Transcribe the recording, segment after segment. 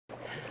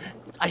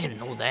I didn't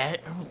know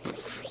that.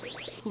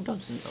 Who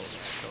doesn't know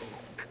that, though?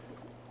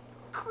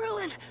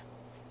 Krillin!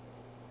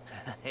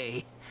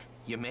 Hey,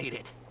 you made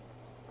it.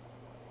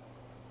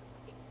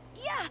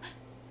 Yeah!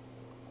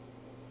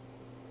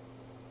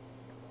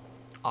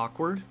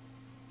 Awkward?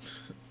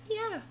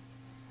 Yeah.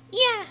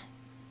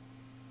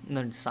 And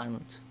then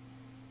silence.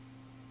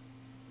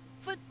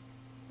 But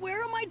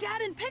where are my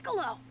dad and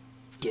Piccolo?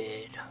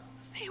 Dead.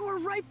 They were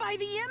right by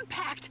the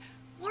impact,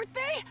 weren't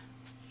they?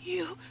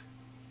 You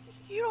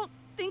don't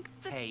think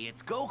that... Hey,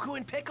 it's Goku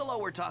and Piccolo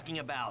we're talking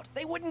about.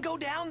 They wouldn't go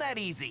down that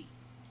easy.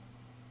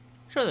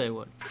 Sure they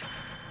would.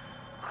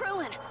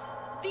 Krillin,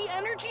 the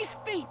energy's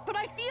faint, but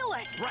I feel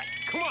it. Right,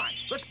 come on,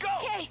 let's go!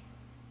 Okay.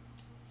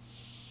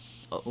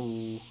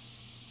 Uh-oh.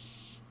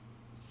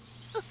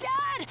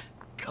 Dad!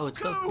 Oh, it's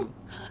Goku.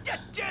 You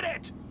did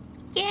it!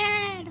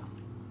 Dad!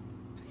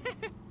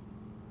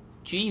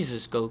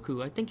 Jesus,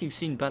 Goku, I think you've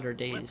seen better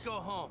days. Let's go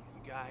home,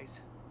 you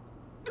guys.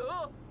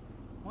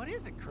 What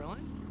is it,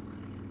 Krillin?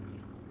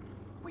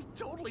 We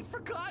totally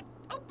forgot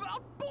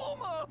about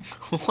Bulma!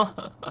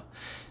 What?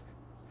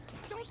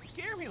 Don't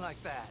scare me like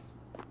that.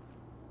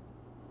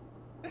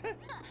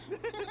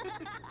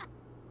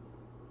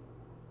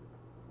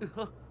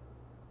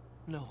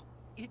 No,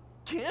 it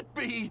can't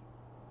be.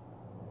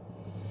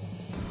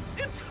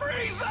 It's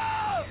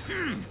Frieza!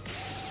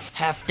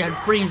 Half-dead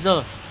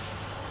Frieza!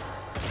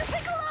 Mr.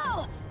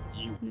 Piccolo!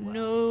 You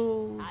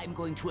No. I'm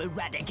going to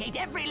eradicate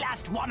every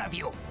last one of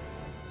you.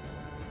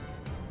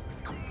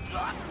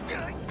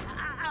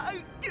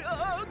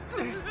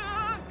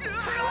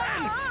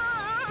 Krillin!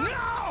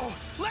 No!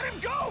 Let him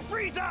go,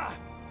 Frieza!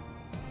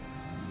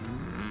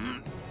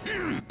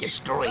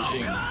 Destroy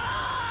him.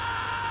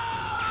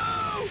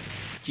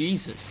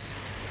 Jesus.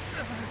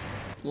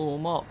 Blow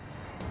him up.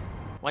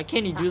 Why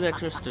can't he do that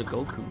just to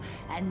Goku?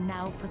 And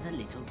now for the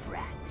little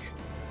brat.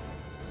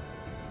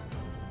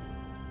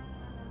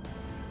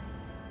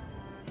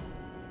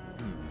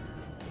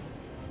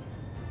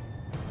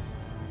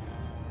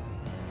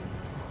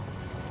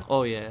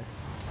 Oh yeah.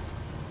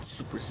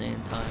 Super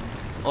Saiyan time.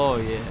 Oh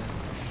yeah.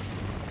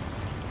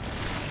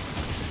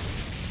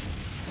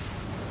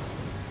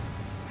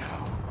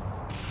 How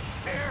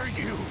dare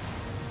you!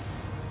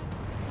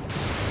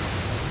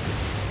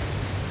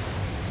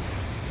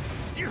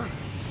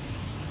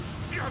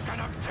 You're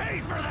gonna pay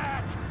for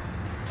that!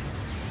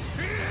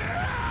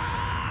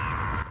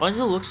 Why does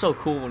it look so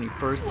cool when he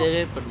first did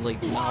it, but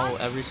like now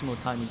every single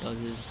time he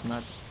does it, it's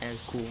not as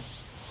cool.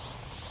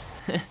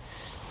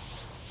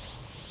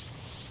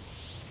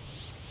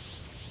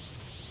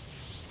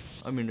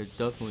 I mean, it's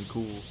definitely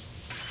cool.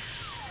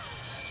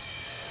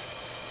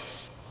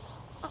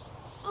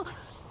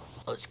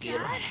 Let's get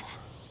him.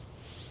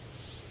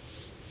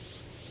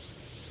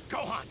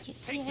 Gohan,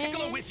 take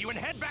Piccolo with you and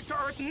head back to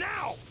Earth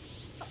now!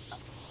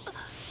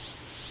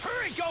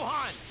 Hurry,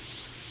 Gohan!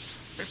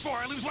 Before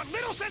I lose what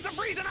little sense of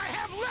reason I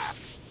have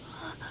left!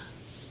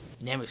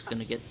 Nameki's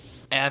gonna get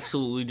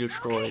absolutely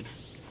destroyed.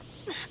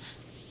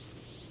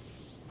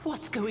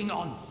 What's going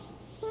on?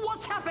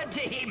 What's happened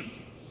to him?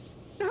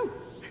 No,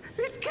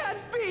 it can't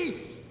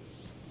be!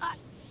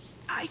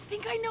 I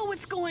think I know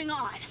what's going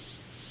on.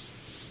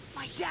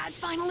 My dad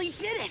finally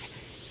did it.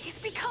 He's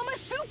become a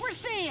Super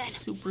Saiyan.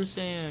 Super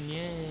Saiyan,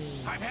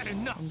 yay. I've had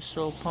enough. I'm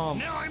so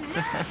pumped. Now I'm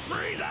mad,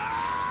 Frieza!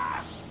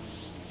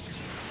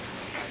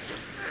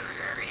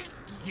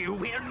 You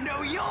will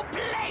know your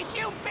place,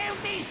 you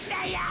filthy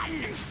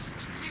Saiyan!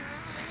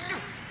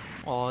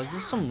 Oh, is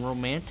this some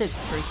romantic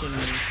freaking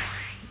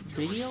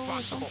video or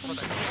Responsible for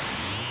something? the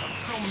deaths of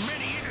so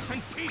many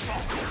innocent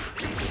people!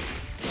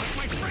 Like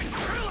my friend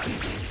Krillin!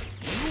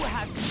 You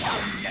have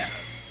some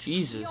nerve.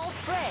 Jesus. Your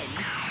friend,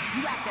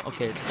 you act as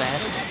Okay, if it's you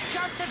fast. were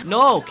just as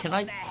No, can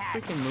I on their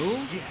hands. freaking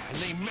move? Yeah, and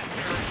they met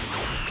their...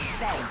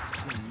 Thanks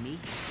to me,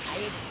 I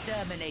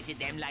exterminated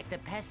them like the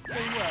pests they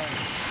were.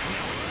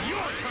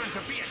 Your turn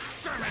to be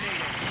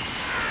exterminated!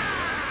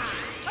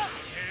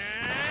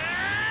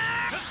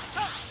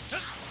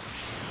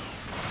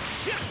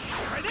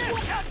 Try this!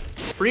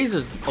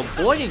 Frieza's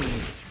avoiding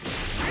me.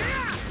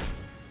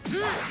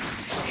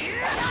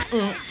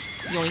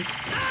 Yoink.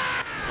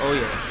 Oh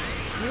yeah.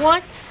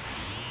 What?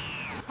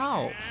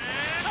 How?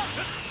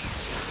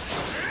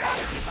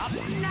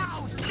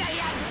 Now,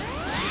 Saiyan!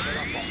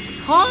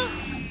 Huh?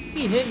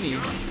 He hit me.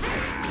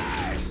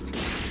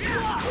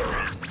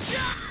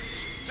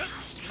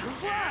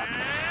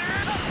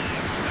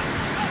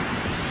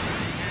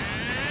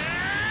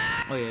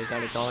 Oh yeah,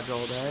 gotta dodge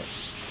all that.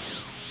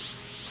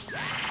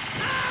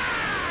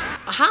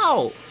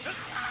 How?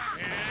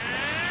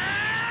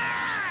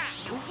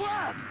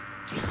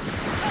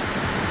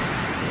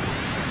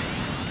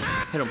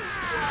 Hit him.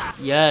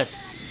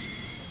 Yes.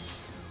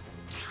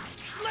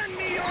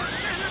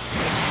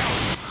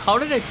 How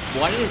did it?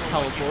 Why did it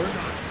teleport?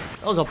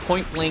 That was a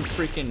point blank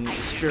freaking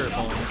spirit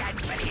bomb.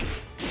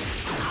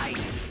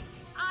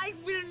 I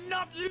will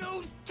not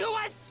lose to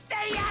a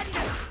Saiyan!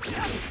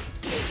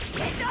 This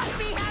cannot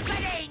be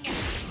happening!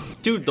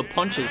 Dude, the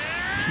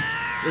punches,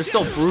 they're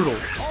so brutal.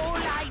 All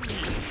I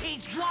need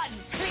is one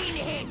clean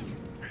hit!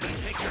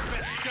 Take your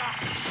best shot!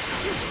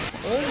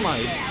 Oh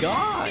my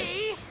god!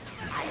 Me?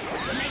 I'm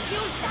going to make you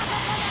suffer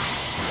for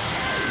that!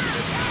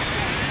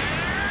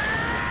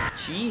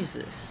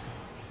 Jesus.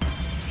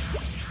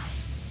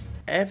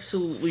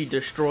 Absolutely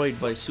destroyed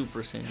by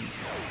Super Saiyan.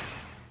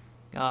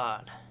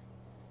 God.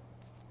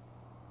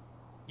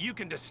 You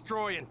can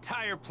destroy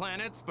entire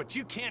planets, but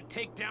you can't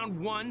take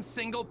down one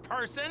single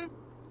person?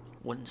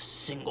 One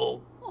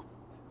single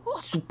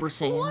Super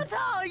Saiyan. What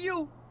are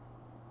you?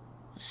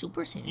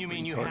 Super Saiyan. You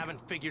mean you retard.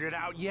 haven't figured it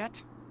out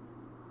yet?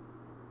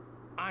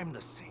 I'm the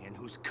Saiyan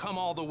who's come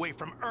all the way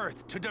from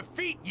Earth to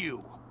defeat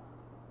you!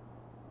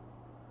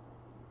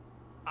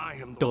 I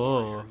am the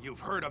warrior you've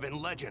heard of in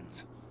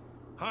legends.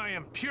 I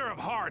am pure of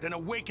heart and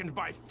awakened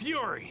by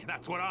fury.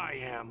 That's what I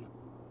am.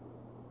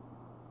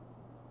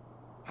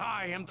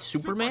 I am the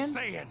Superman? Super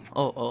Saiyan.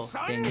 Oh,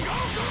 dang it.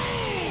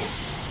 Goku!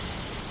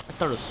 I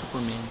thought it was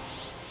Superman.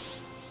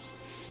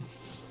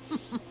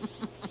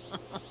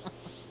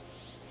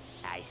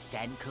 I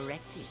stand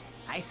corrected.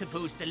 I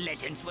suppose the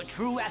legends were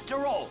true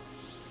after all.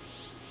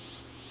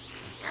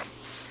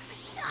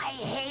 I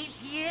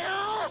hate you!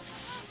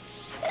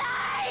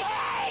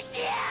 I hate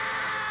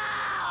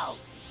you!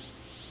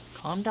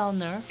 Calm down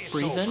there. It's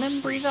Breathe in over,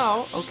 and breathe Frieza.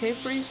 out. Okay,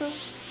 Frieza?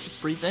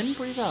 Just breathe in,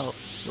 breathe out.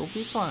 You'll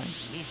be fine.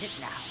 Is it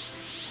now?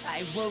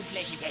 I won't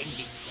let it end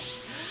this way.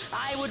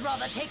 I would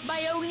rather take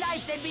my own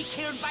life than be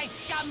killed by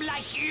scum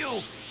like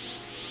you!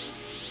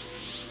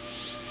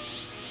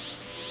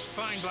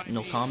 Fine by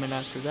No me. comment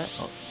after that?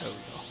 Oh, there we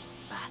go.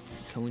 But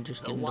Can we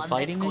just the get into one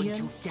fighting that's going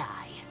again? to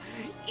die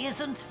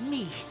isn't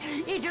me.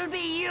 It'll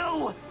be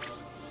you!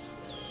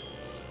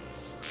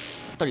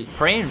 I thought he was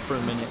praying for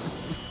a minute.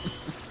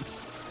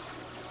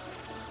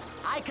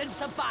 I can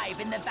survive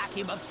in the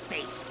vacuum of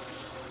space.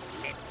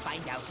 Let's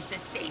find out if the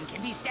same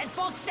can be said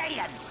for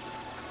Saiyans.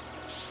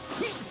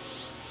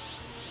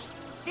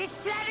 This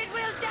planet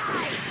will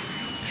die!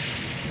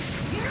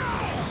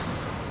 No!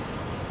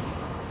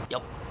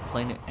 Yup,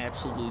 planet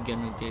absolutely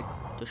gonna get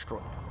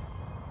destroyed.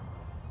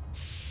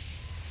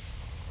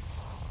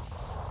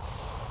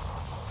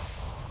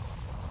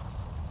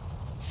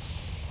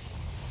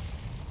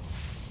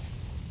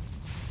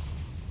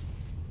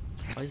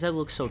 Why does that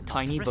look so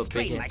tiny but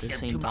big at the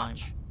same time?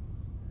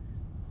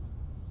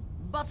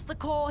 But the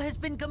core has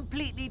been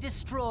completely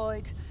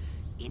destroyed.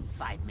 In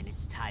 5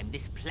 minutes' time,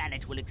 this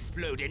planet will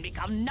explode and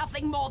become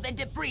nothing more than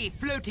debris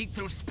floating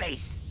through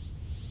space.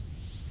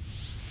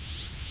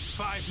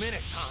 5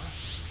 minutes, huh?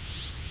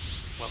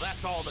 Well,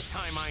 that's all the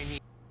time I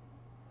need.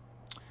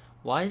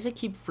 Why does it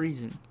keep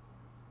freezing?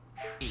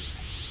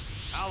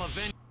 I'll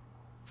avenge.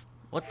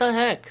 What the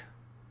heck?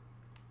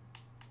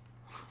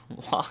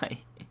 Why?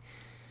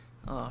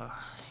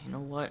 You know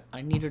what?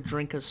 I need a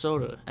drink of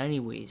soda.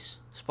 Anyways,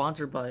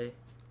 sponsored by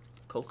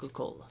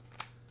Coca-Cola.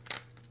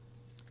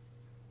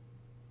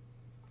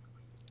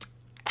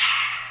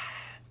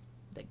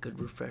 That good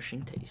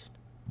refreshing taste.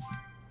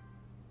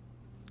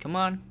 Come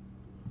on.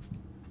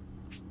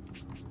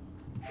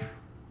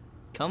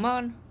 Come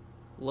on.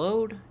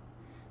 Load.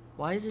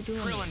 Why is it doing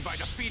Krillin by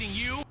defeating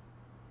you?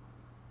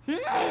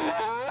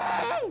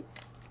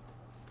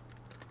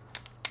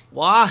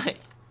 Why?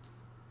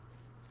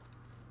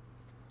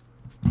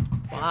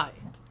 Why?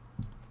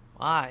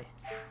 Why?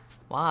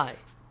 Why?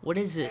 What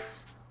is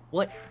this?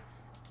 What?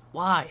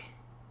 Why?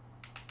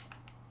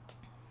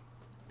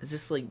 Is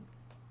this like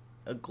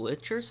a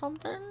glitch or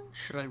something?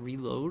 Should I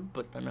reload?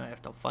 But then I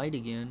have to fight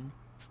again.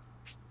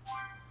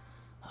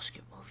 I'll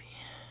skip movie.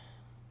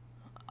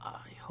 I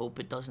hope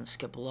it doesn't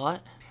skip a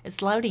lot.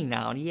 It's loading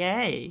now.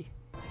 Yay!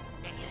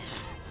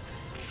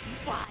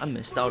 Why I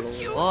missed out won't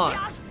a you lot.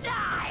 Just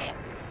die?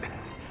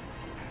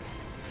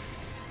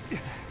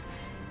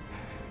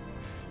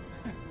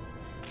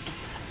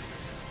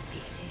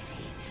 This is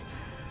it.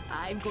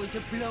 I'm going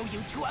to blow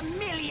you to a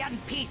million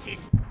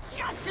pieces,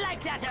 just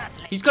like that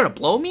Earthling. He's gonna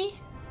blow me?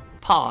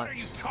 Pause. What are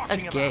you talking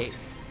That's gay.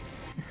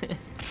 about?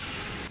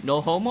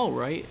 No homo,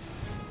 right?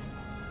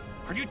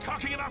 Are you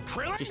talking about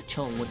Krillin? Just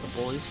chilling with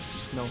the boys.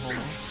 No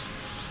homo.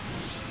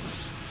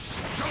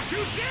 Don't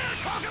you dare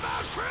talk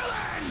about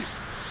Krillin!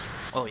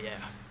 Oh yeah.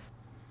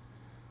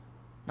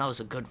 That was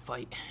a good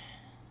fight.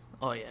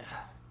 Oh yeah.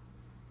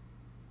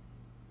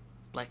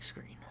 Black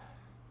screen.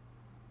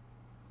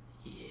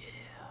 Yeah.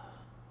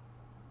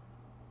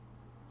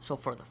 So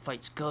far the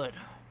fight's good.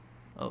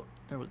 Oh,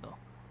 there we go.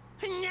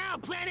 And now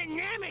planet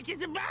Namek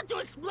is about to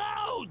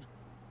explode!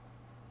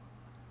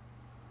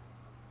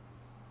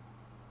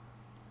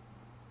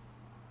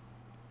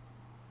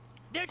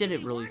 There's Did it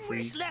only really one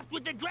freeze? wish left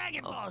with the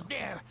Dragon Balls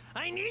there.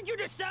 I need you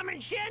to summon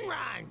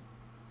Shenron.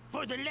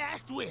 For the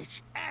last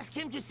wish, ask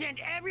him to send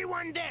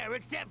everyone there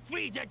except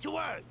Frieza to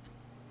Earth.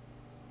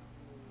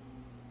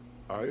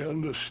 I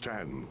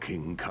understand,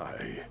 King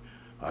Kai.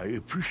 I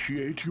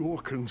appreciate your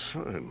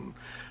concern,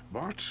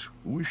 but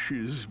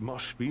wishes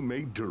must be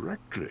made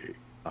directly,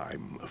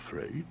 I'm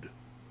afraid.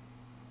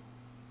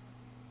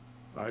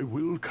 I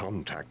will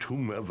contact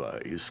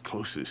whomever is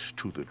closest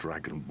to the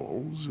Dragon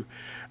Balls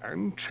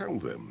and tell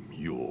them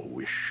your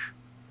wish.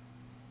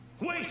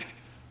 Wait!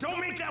 Don't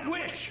make that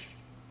wish!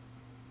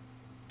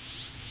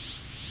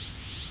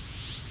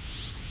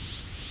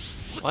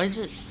 Why is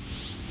it?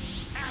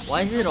 Ask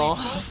Why him is to it leave off?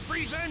 both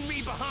Frieza and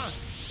me behind.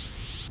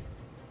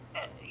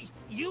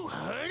 You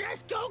heard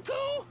us,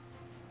 Goku?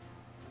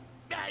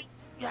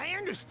 I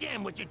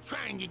understand what you're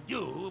trying to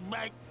do,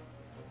 but...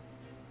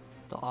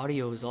 The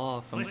audio is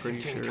off, I'm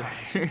Listen, pretty King sure.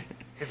 Kai,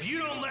 if you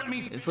don't let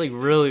me, It's like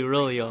really,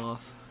 really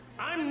off.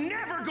 I'm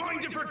never going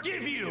to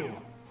forgive you.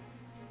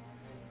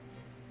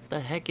 The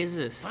heck is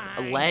this? A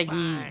Fine,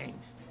 laggy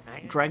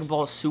fine. Dragon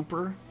Ball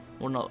Super?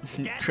 Well, no,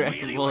 That's Dragon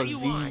really Ball what you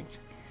Z want.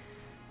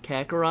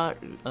 Kakarot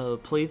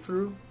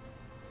playthrough,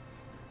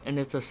 and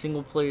it's a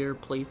single player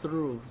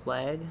playthrough of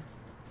lag.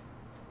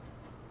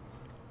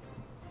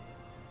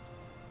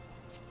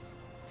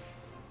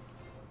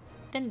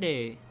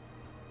 Dende.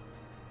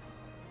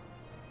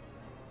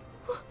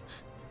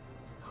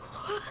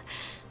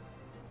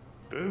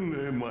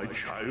 Dende, my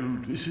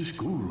child, this is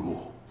Guru.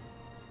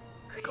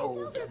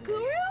 Elder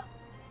Guru?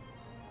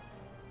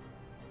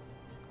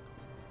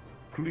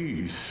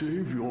 Please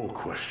save your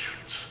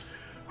questions.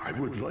 I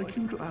would like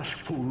you to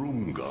ask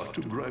Porunga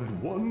to grant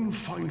one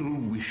final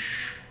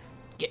wish.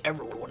 Get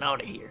everyone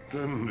out of here.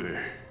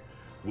 Dende,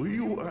 will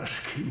you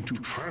ask him to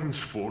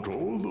transport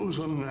all those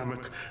on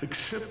Namek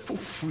except for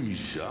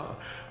Frieza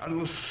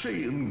and the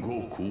Saiyan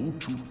Goku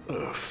to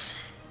Earth?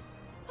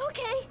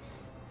 Okay.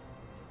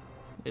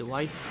 Wait,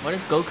 why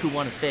does Goku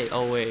want to stay?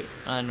 Oh wait,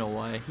 I know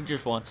why. He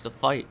just wants to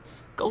fight.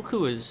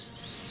 Goku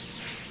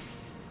is...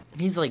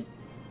 He's like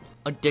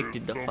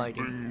addicted to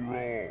fighting.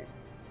 Wrong.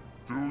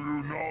 Do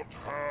you not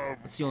have...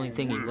 That's the only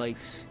thing he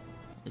likes,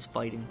 is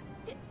fighting.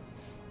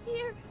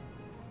 Here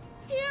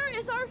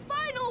is our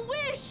final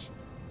wish.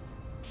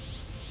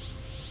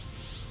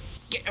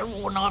 Get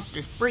everyone off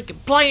this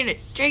freaking planet!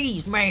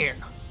 Jeez, man!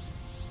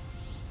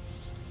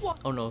 What?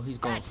 Oh no, he's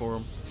going for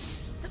him.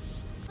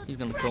 He's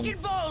gonna kill him.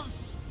 Balls!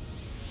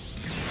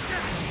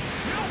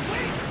 No,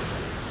 wait!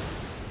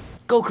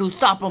 Goku,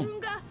 stop him!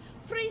 Porunga,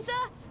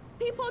 Frieza,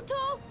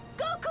 Pipoto,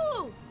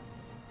 Goku.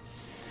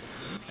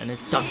 And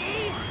it's done.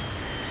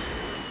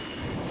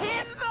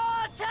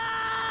 Immortal!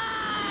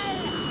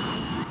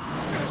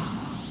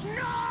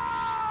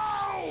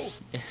 No!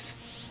 Yes.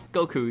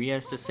 Goku, he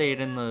has to say it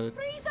in the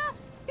Frieza,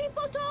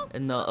 Pipoto,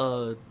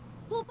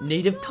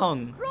 native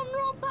tongue.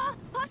 Ronrompa,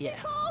 Yeah.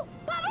 Patipo,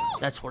 Paro.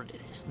 That's what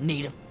it is.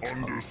 Native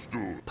tongue.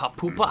 Understood.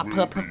 Papu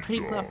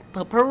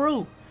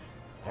Peru.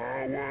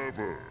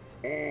 However,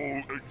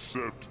 all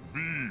except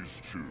these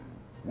two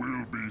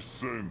will be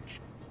sent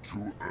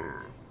to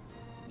Earth.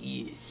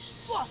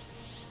 Yes. What?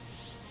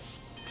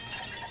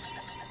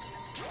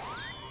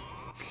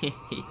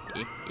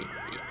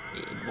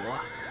 Boy.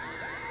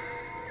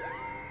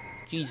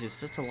 Jesus,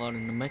 that's a lot of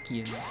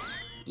Namekians.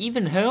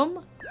 Even him?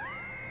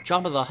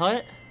 Jabba the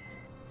Hutt?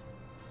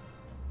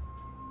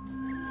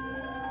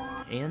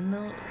 And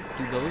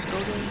do those go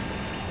there?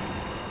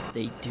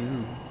 They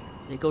do.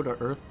 They go to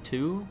Earth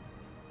too?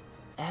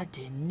 I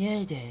didn't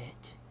know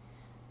that.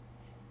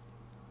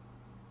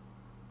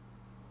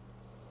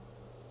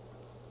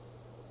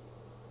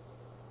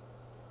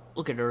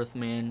 Look at Earth,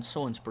 man.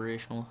 So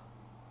inspirational.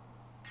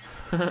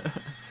 Where am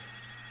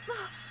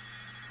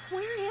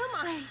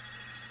I?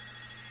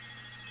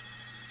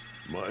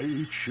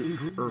 My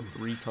children, Earth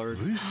retard.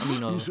 this I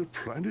mean, is a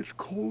planet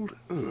called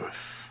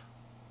Earth.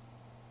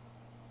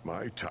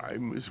 My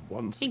time is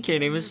once... he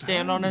can't even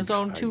stand on his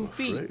own I'm 2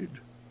 feet. afraid.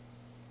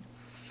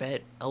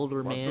 Fat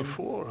elder But man.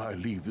 before I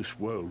leave this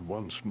world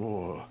once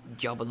more,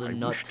 Jabba the I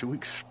Nut. wish to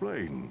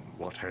explain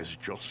what has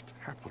just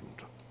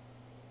happened.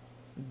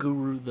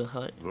 Guru the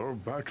Hutt. The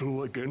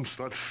battle against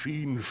that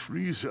fiend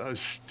Frieza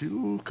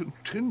still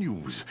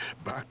continues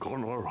back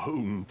on our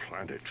home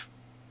planet.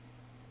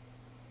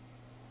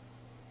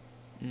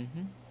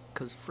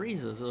 Cause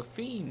Frieza's a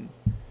fiend.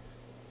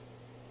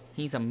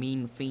 He's a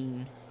mean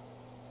fiend.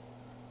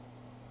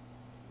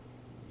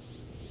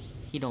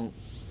 He don't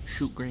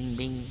shoot green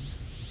beans.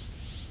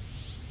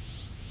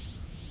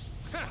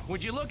 Huh,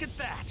 would you look at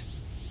that?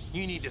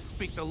 You need to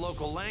speak the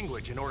local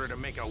language in order to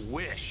make a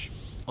wish.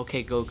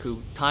 Okay,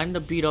 Goku. Time to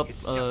beat up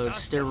It's just us now,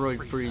 steroid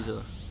Frieza.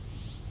 Frieza.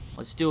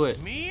 Let's do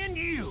it. Me and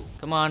you.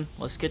 Come on,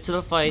 let's get to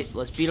the fight.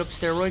 Let's beat up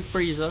steroid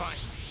Frieza. Finally,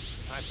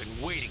 I've been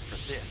waiting for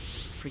this.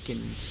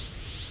 Freaking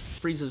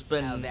Frieza's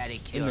been How very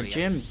in the curious.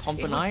 gym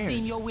pumping It would seem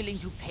iron. you're willing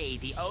to pay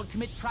the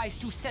ultimate price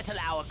to settle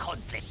our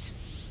conflict.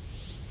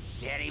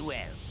 Very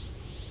well.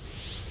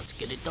 Let's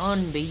get it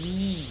done,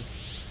 baby.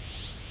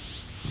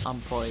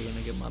 I'm probably gonna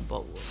get my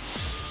butt whooped.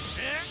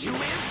 You will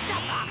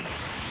suffer!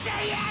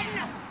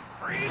 Saiyan!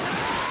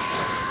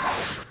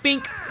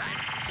 Bink!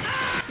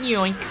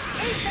 Yoink!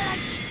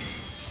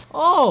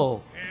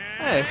 Oh!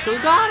 I actually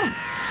got him!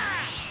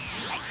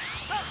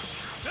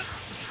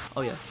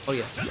 Oh yeah, oh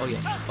yeah, oh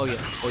yeah, oh yeah,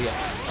 oh yeah.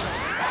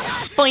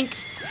 Boink!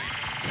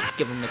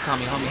 Give him the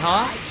Kamehameha.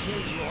 I kill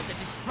you or the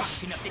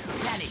destruction of this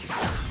planet.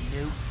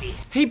 No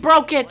this. He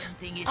broke it! One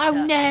thing is Oh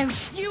certain. no!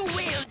 You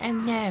will. Oh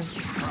no!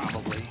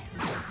 Probably.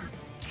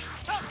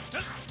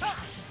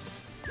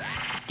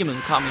 Give him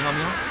the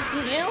Kamehameha.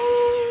 No!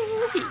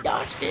 He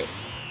dodged it.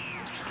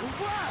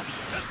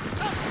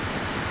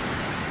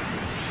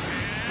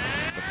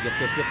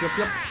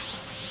 Yup.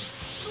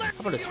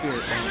 about a spirit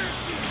bomb?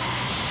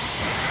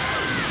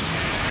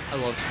 I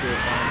love spirit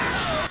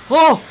bombs.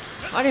 Oh!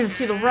 I didn't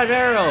see the red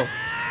arrow!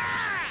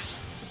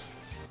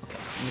 Okay,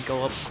 let me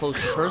go up close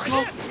and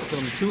personal. Give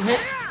him 2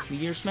 hits.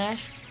 Meteor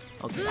smash.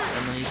 Okay,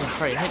 and then he's gonna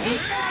try to hit me.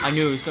 I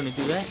knew he was gonna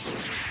do that.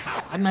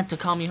 I meant to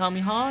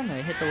Kamehameha and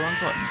I hit the wrong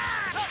button.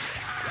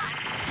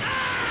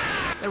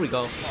 There we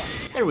go.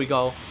 There we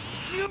go.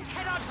 You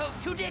cannot hope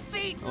to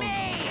defeat Oh, me!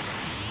 no.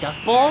 Death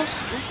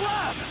balls?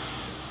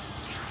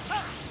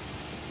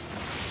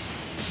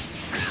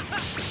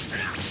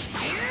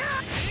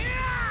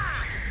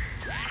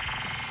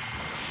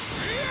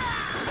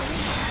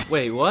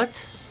 Wait,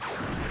 what?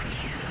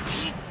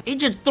 He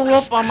just threw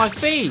up on my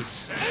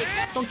face!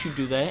 Don't you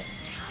do that.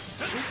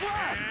 I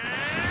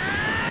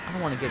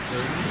don't want to get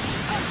dirty.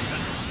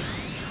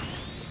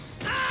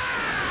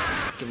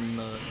 Give him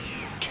the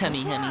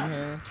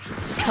Kamehameha.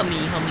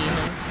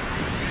 Kamehameha.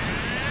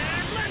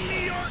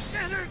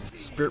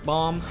 Spirit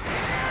bomb.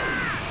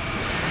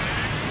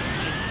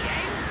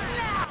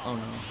 Oh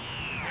no.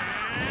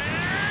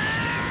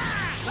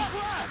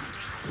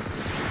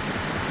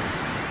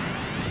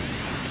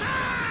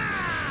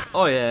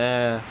 Oh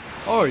yeah.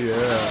 Oh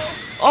yeah.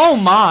 Oh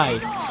my!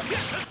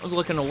 I was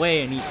looking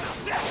away and he...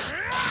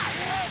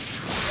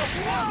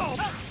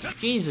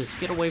 Jesus,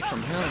 get away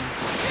from him.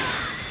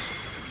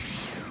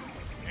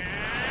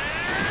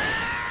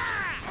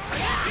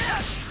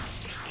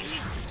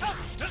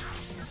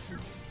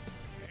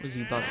 What is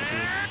he about to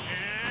do?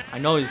 I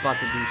know he's about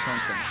to do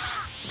something.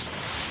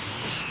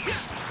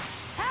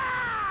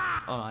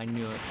 Oh, I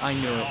knew it. I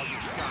knew it.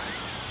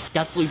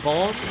 Deathly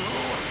balls?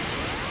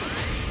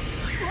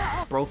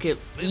 Broke it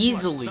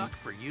easily.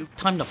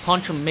 Time to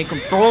punch him and make him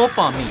throw up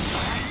on me.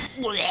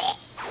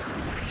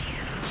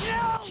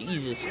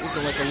 Jesus,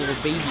 looking like a little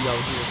baby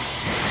out here.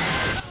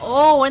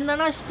 Oh, and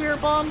then I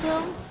spirit bombed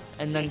him?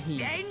 And then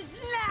he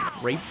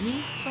raped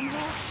me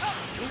somehow?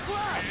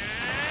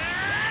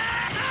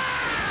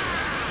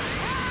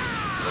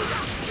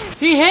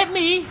 He hit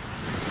me!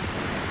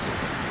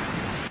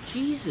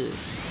 Jesus.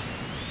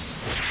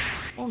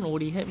 I don't know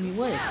what he hit me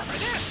with.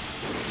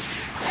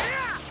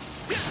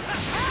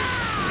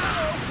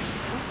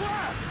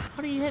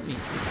 How did he hit me?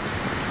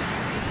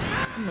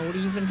 I don't know what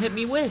he even hit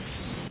me with.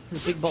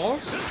 His big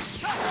balls? I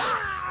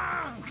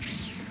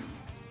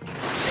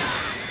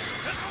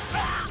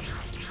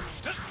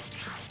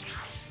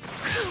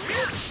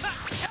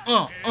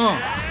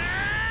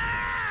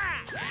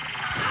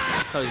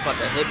thought he was about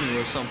to hit me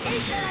with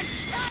something.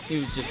 He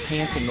was just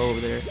panting over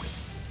there.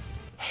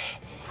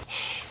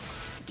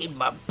 Getting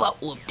my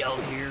butt whooped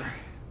out here.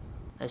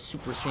 That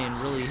Super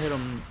Saiyan really hit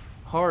him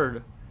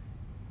hard.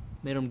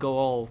 Made him go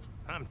all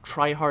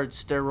try-hard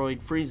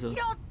steroid Frieza.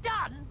 You're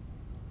done!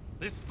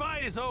 This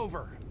fight is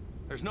over.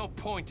 There's no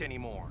point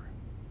anymore.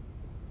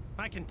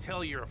 I can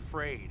tell you're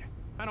afraid.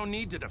 I don't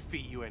need to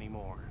defeat you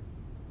anymore.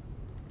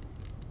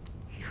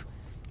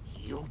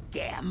 You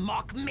dare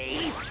mock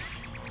me?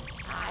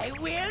 I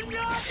will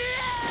not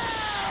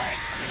lose!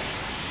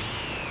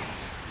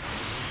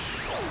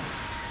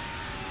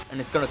 And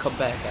it's gonna come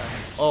back at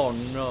him. Oh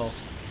no.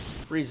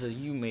 Frieza,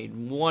 you made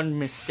one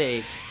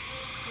mistake.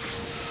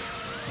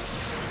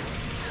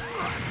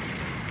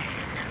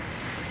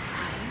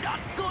 I'm not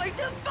going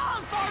to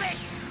fall for it!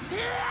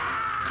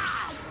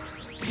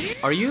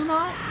 Are you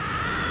not?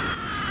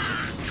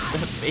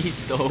 That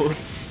face though.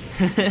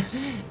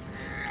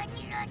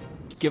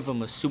 Give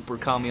him a super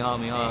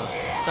Kamehameha.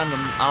 Send him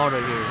out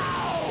of here.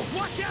 Oh,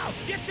 watch out!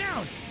 Get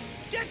down!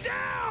 Get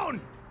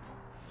down!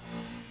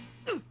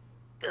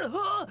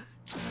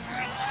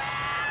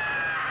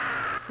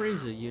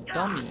 Frieza, you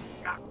dummy.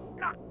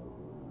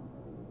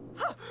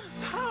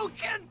 How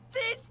can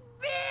this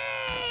be?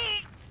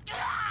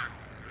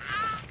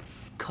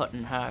 Cut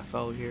in half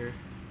out here.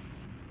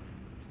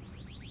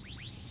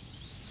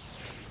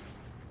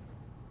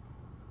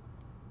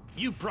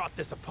 You brought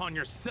this upon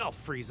yourself,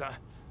 Frieza.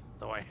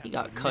 Though I have He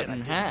got to cut admit,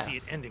 in I didn't half. see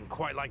it ending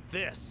quite like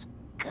this.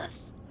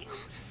 'Cause you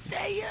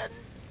Saiyan.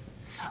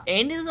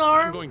 And his I'm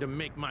arm? going to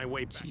make my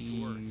way back to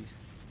Earth. Jeez.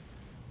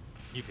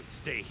 You can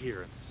stay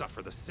here and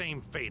suffer the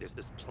same fate as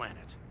this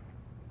planet.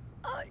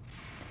 I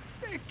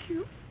beg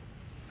you.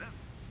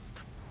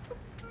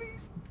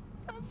 Please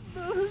have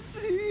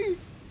mercy.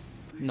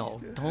 No,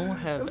 don't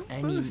have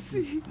any.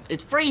 mercy.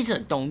 It's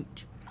Frieza.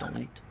 Don't.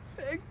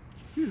 Beg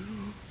you.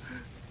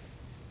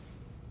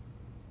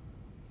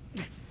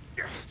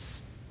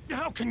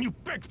 How can you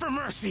beg for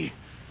mercy?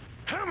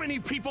 How many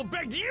people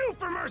begged you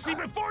for mercy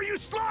before you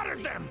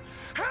slaughtered them?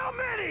 How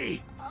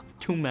many?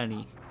 Too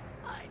many.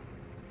 I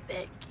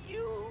beg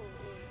you.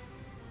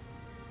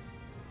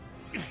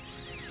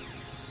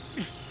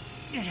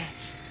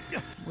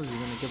 What, are you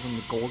gonna give him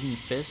the golden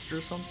fist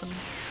or something?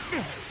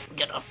 I'm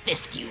gonna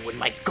fist you with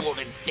my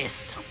golden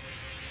fist.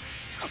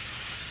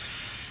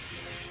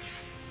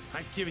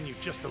 I've given you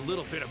just a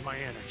little bit of my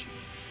energy.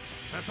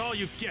 That's all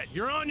you get.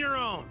 You're on your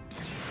own.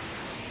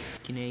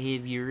 Can I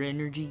have your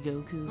energy,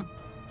 Goku?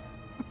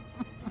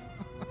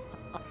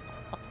 I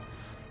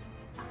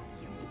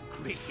am the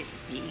greatest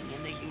being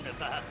in the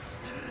universe. Yes!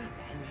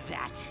 And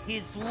that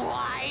is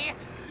why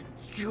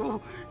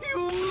you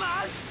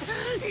must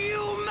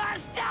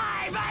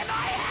die by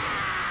my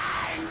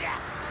hand!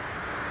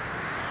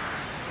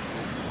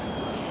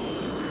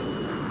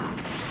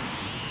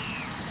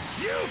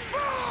 You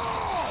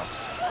fool!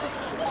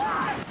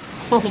 What?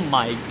 Oh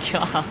my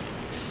god.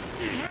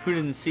 Who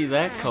didn't see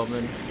that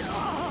coming?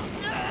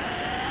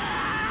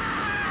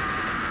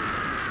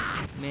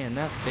 Man,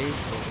 that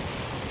face though.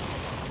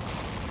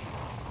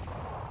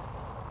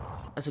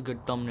 That's a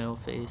good thumbnail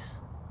face.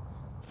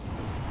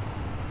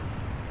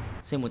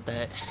 Same with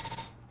that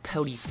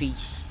pouty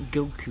face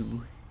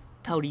Goku.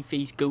 Pouty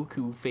face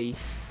Goku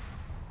face.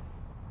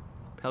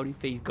 Pouty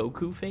face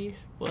Goku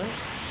face? What?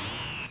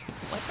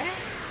 What that?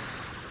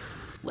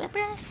 What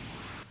that?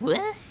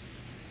 What?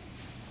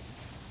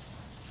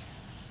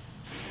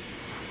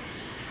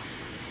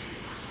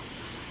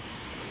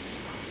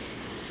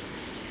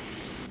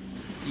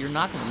 You're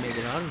not gonna make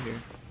it out of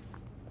here.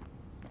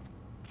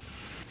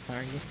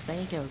 Sorry to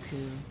say,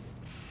 Goku.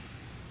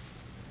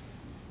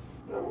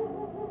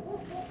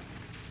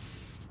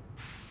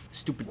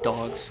 Stupid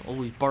dogs,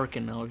 always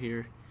barking out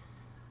here.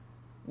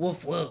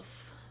 Woof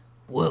woof.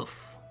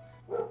 Woof.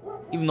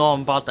 Even though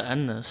I'm about to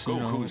end this, you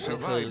know, because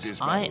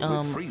I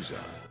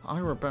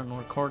I've been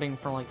recording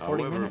for like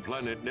 40 minutes.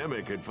 Planet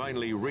Namek had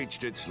finally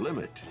reached its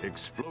limit,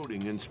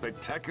 exploding in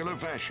spectacular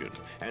fashion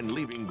and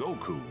leaving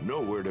Goku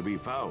nowhere to be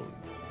found.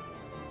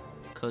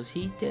 Cause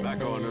he's dead.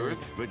 Back on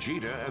Earth,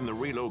 Vegeta and the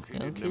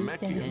relocated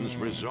Namekians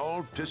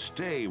resolved to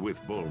stay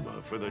with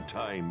Bulma for the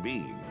time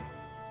being.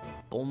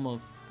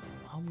 Bulma,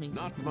 how many?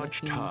 Not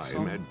much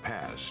time had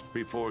passed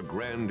before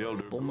Grand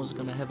Elder Bulma's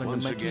gonna have a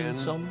once Namekian again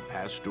son?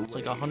 passed away. It's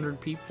like 100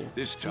 people.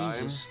 This time,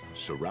 Jesus.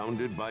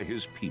 surrounded by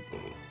his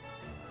people.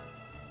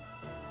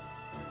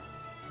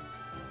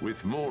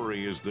 With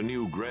Mori as the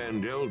new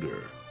Grand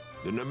Elder,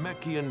 the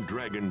Namekian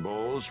Dragon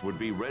Balls would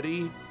be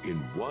ready in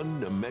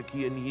 1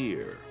 Namekian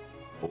year,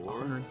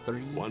 or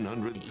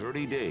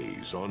 130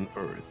 days on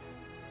Earth.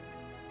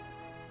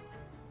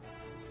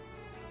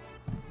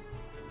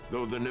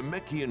 Though the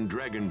Namekian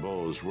Dragon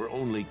Balls were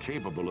only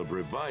capable of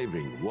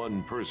reviving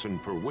 1 person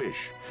per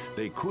wish,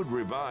 they could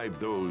revive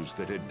those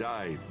that had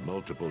died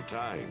multiple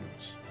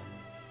times.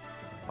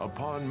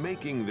 Upon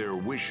making their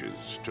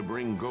wishes to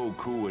bring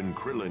Goku and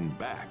Krillin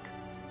back,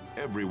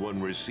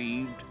 everyone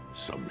received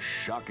some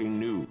shocking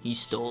news. He's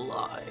still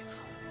alive.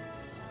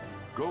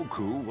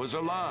 Goku was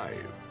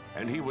alive,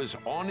 and he was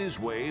on his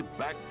way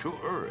back to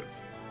Earth.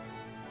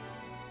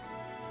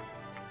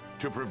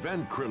 To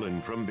prevent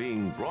Krillin from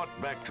being brought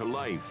back to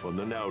life on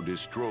the now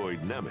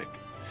destroyed Namek,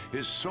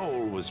 his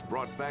soul was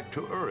brought back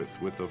to Earth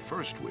with the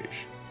first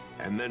wish,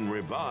 and then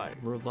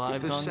revived with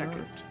the second.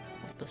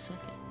 With the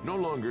second. No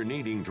longer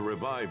needing to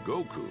revive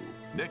Goku,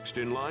 next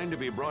in line to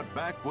be brought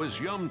back was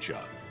Yamcha,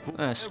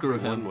 who Screw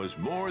everyone him. was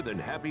more than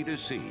happy to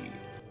see.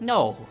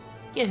 No,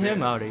 get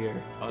him out of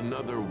here.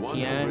 Another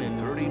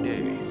 130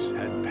 days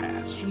had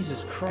passed.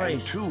 Jesus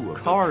Christ, And 2 of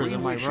cars, the 3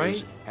 am I wishes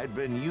right? had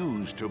been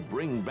used to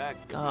bring back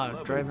the God,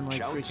 beloved driving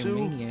like freaking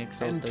Chaozu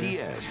maniacs out and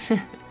there.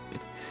 Tien.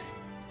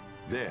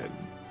 Then,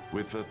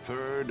 with the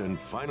 3rd and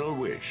final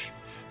wish,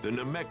 the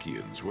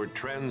Namekians were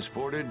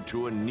transported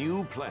to a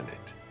new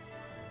planet,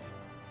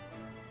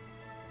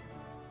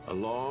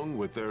 along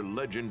with their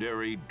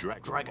legendary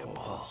Dragon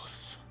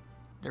Balls.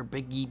 They're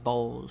biggie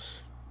balls.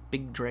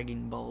 Big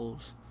dragon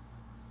balls.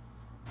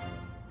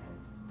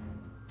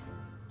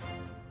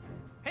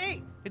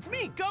 Hey, it's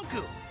me,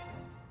 Goku.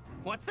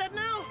 What's that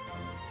now?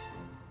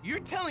 You're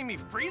telling me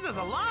Frieza's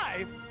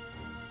alive?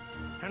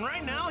 And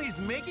right now he's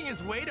making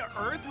his way to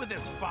Earth with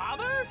his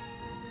father?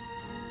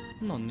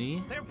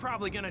 Nani? They're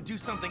probably gonna do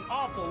something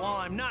awful while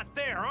I'm not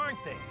there,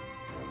 aren't they?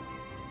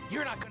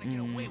 You're not gonna get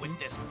away with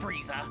this,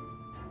 Frieza.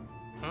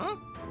 Huh?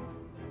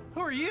 Who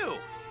are you?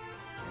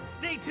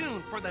 Stay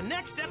tuned for the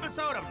next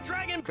episode of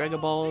Dragon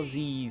Ball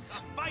Z's.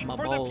 The fight My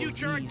for balls the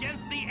future Z's.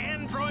 against the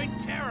android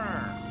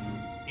terror.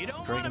 You don't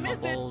want to Dragon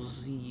miss it. Ball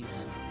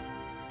Z's.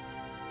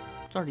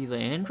 It's already the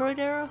Android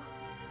era?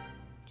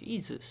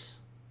 Jesus.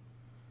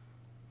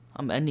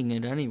 I'm ending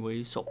it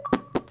anyway, so...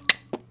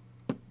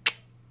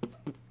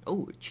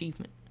 Oh,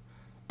 achievement.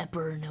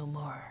 Emperor no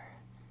more.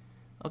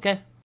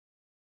 Okay.